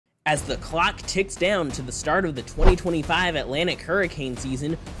As the clock ticks down to the start of the 2025 Atlantic hurricane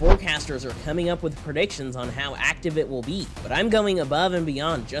season, forecasters are coming up with predictions on how active it will be. But I'm going above and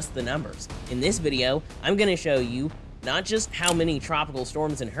beyond just the numbers. In this video, I'm going to show you not just how many tropical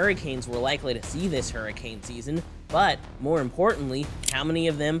storms and hurricanes we're likely to see this hurricane season, but more importantly, how many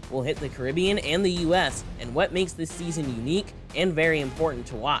of them will hit the Caribbean and the US, and what makes this season unique and very important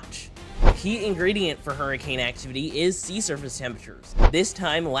to watch. A key ingredient for hurricane activity is sea surface temperatures. This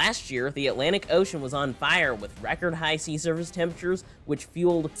time last year, the Atlantic Ocean was on fire with record high sea surface temperatures, which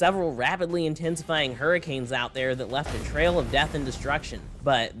fueled several rapidly intensifying hurricanes out there that left a trail of death and destruction.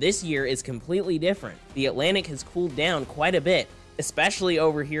 But this year is completely different. The Atlantic has cooled down quite a bit, especially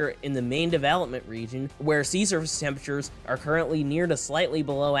over here in the main development region, where sea surface temperatures are currently near to slightly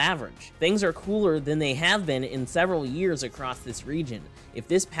below average. Things are cooler than they have been in several years across this region. If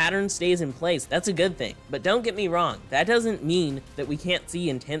this pattern stays in place, that's a good thing. But don't get me wrong, that doesn't mean that we can't see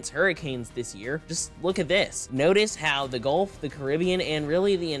intense hurricanes this year. Just look at this. Notice how the Gulf, the Caribbean, and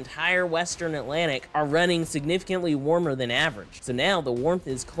really the entire Western Atlantic are running significantly warmer than average. So now the warmth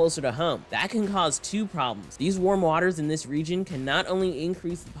is closer to home. That can cause two problems. These warm waters in this region can not only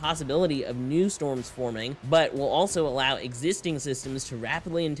increase the possibility of new storms forming, but will also allow existing systems to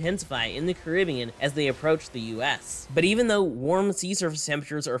rapidly intensify in the Caribbean as they approach the US. But even though warm sea surface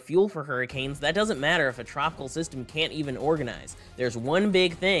temperatures are fuel for hurricanes, that doesn't matter if a tropical system can't even organize. There's one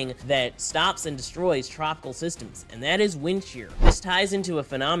big thing that stops and destroys tropical systems, and that is wind shear. This ties into a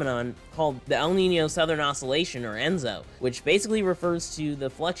phenomenon called the El Niño Southern Oscillation, or ENSO, which basically refers to the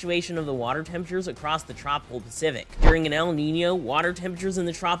fluctuation of the water temperatures across the tropical Pacific. During an El Niño, water temperatures in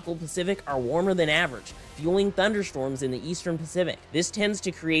the tropical Pacific are warmer than average, fueling thunderstorms in the eastern Pacific. This tends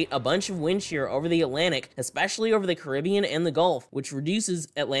to create a bunch of wind shear over the Atlantic, especially over the Caribbean and the Gulf, which reduces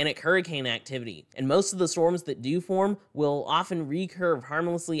Atlantic hurricane activity. And most of the storms that do form will often recurve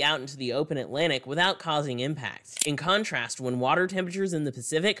harmlessly out into the open Atlantic without causing impacts. In contrast, when water temperatures in the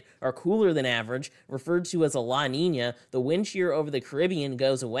Pacific are cooler than average, referred to as a La Niña, the wind shear over the Caribbean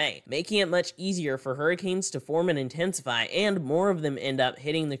goes away, making it much easier for hurricanes to form and intensify, and more of them end up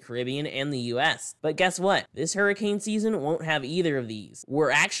hitting the Caribbean and the US. But guess what? This hurricane season won't have either of these.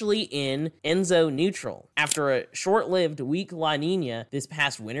 We're actually in ENSO neutral. After a short-lived weak La Niña this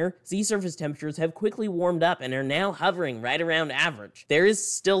past winter, sea surface temperatures have quickly warmed up and are now hovering right around average. There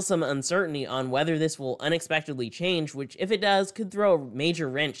is still some uncertainty on whether this will unexpectedly change, which if it does, could throw a major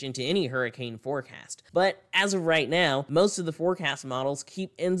wrench into any hurricane forecast. But as of right now, most of the forecast models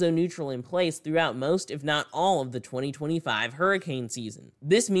keep ENSO neutral in place throughout most, if not all, of the 2025 hurricane season.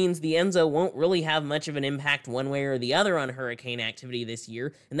 This means the ENSO won't really have much of an impact one way or the other on hurricane activity this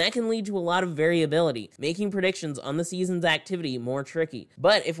year, and that can lead to a lot of variability, making predictions on the season's activity more tricky.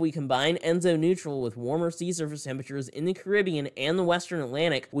 But if we combine ENSO neutral with warmer sea surface temperatures in the Caribbean and the Western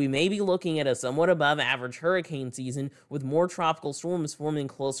Atlantic, we may be looking at a somewhat above average hurricane season with more tropical storms forming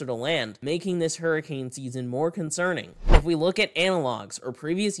closer to land, making this hurricane season more concerning. If we look at analogs or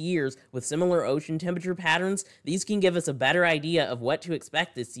previous years with similar ocean temperature patterns, these can give us a better idea of what to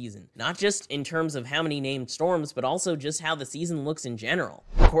expect this season, not just in terms of how many named storms, but also just how the season looks in general.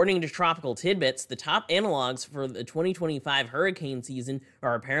 According to Tropical Tidbits, the top analogs for the 2025 hurricane season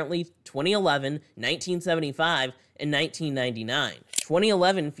are apparently 2011, 1975, and 1999.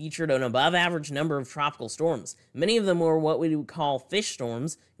 2011 featured an above-average number of tropical storms. Many of them were what we would call fish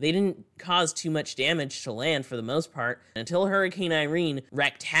storms. They didn't cause too much damage to land for the most part until Hurricane Irene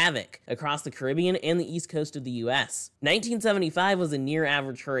wreaked havoc across the Caribbean and the east coast of the US. 1975 was a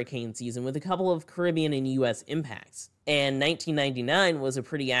near-average hurricane season with a couple of Caribbean and US impacts. And 1999 was a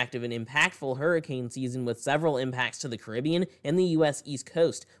pretty active and impactful hurricane season with several impacts to the Caribbean and the US East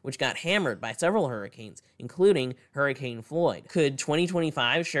Coast, which got hammered by several hurricanes, including Hurricane Floyd. Could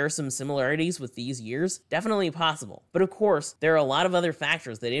 2025 share some similarities with these years? Definitely possible. But of course, there are a lot of other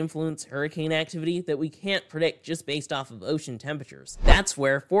factors that influence hurricane activity that we can't predict just based off of ocean temperatures. That's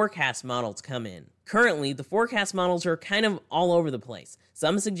where forecast models come in. Currently, the forecast models are kind of all over the place.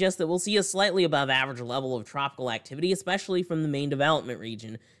 Some suggest that we'll see a slightly above average level of tropical activity, especially from the main development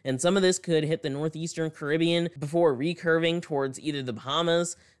region, and some of this could hit the northeastern Caribbean before recurving towards either the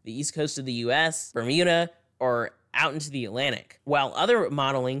Bahamas, the east coast of the US, Bermuda, or out into the Atlantic. While other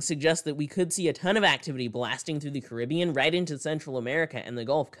modeling suggests that we could see a ton of activity blasting through the Caribbean right into Central America and the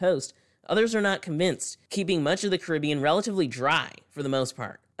Gulf Coast, others are not convinced, keeping much of the Caribbean relatively dry for the most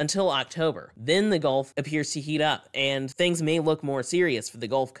part until October. Then the Gulf appears to heat up, and things may look more serious for the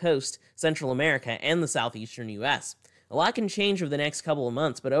Gulf Coast, Central America, and the southeastern US. A lot can change over the next couple of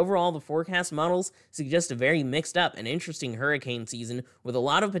months, but overall the forecast models suggest a very mixed up and interesting hurricane season with a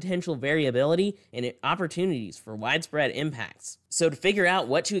lot of potential variability and opportunities for widespread impacts. So to figure out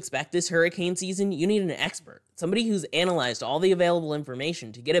what to expect this hurricane season, you need an expert, somebody who's analyzed all the available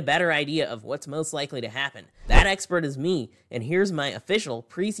information to get a better idea of what's most likely to happen. That expert is me, and here's my official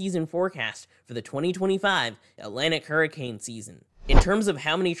preseason forecast for the 2025 Atlantic hurricane season. In terms of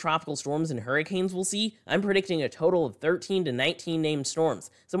how many tropical storms and hurricanes we'll see, I'm predicting a total of 13 to 19 named storms,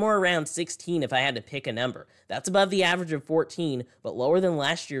 somewhere around 16 if I had to pick a number. That's above the average of 14, but lower than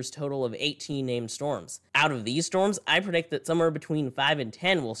last year's total of 18 named storms. Out of these storms, I predict that somewhere between 5 and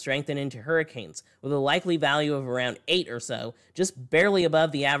 10 will strengthen into hurricanes, with a likely value of around 8 or so, just barely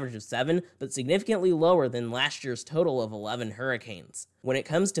above the average of 7, but significantly lower than last year's total of 11 hurricanes. When it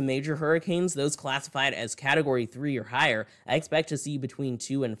comes to major hurricanes, those classified as Category 3 or higher, I expect to see between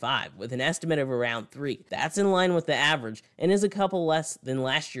 2 and 5, with an estimate of around 3. That's in line with the average, and is a couple less than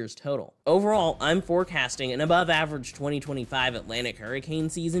last year's total. Overall, I'm forecasting an above-average 2025 Atlantic hurricane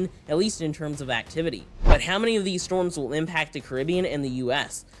season, at least in terms of activity. But how many of these storms will impact the Caribbean and the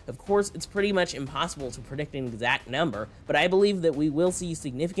US? Of course, it's pretty much impossible to predict an exact number, but I believe that we will see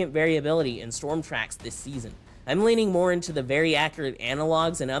significant variability in storm tracks this season. I'm leaning more into the very accurate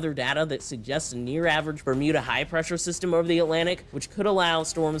analogs and other data that suggests a near-average Bermuda high-pressure system over the Atlantic, which could allow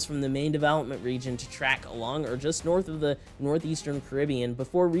storms from the main development region to track along or just north of the northeastern Caribbean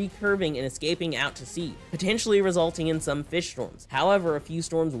before recurving and escaping out to sea, potentially resulting in some fish storms. However, a few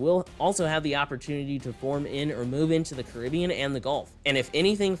storms will also have the opportunity to form in or move into the Caribbean and the Gulf. And if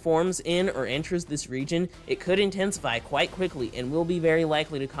anything forms in or enters this region, it could intensify quite quickly and will be very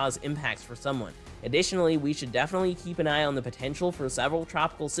likely to cause impacts for someone. Additionally, we should definitely keep an eye on the potential for several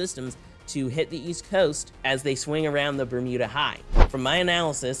tropical systems to hit the East Coast as they swing around the Bermuda High. From my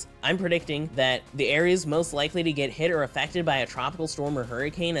analysis, I'm predicting that the areas most likely to get hit or affected by a tropical storm or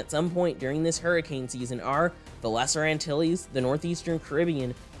hurricane at some point during this hurricane season are the Lesser Antilles, the Northeastern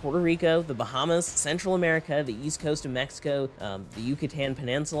Caribbean, Puerto Rico, the Bahamas, Central America, the East Coast of Mexico, the Yucatan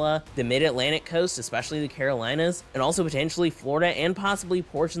Peninsula, the Mid-Atlantic coast, especially the Carolinas, and also potentially Florida and possibly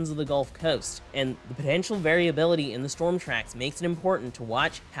portions of the Gulf Coast. And the potential variability in the storm tracks makes it important to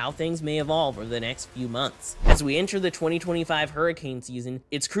watch how things may evolve over the next few months. As we enter the 2025 hurricane season,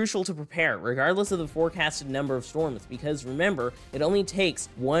 it's crucial to prepare, regardless of the forecasted number of storms, because remember, it only takes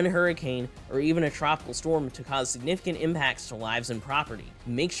one hurricane or even a tropical storm to cause significant impacts to lives and property.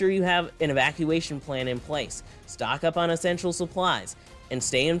 Make sure you have an evacuation plan in place, stock up on essential supplies, and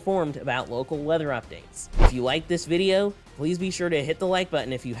stay informed about local weather updates. If you like this video, please be sure to hit the like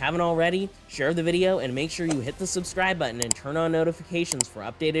button if you haven't already, share the video, and make sure you hit the subscribe button and turn on notifications for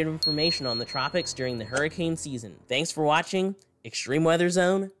updated information on the tropics during the hurricane season. Thanks for watching. Extreme Weather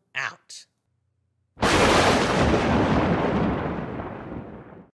Zone, out.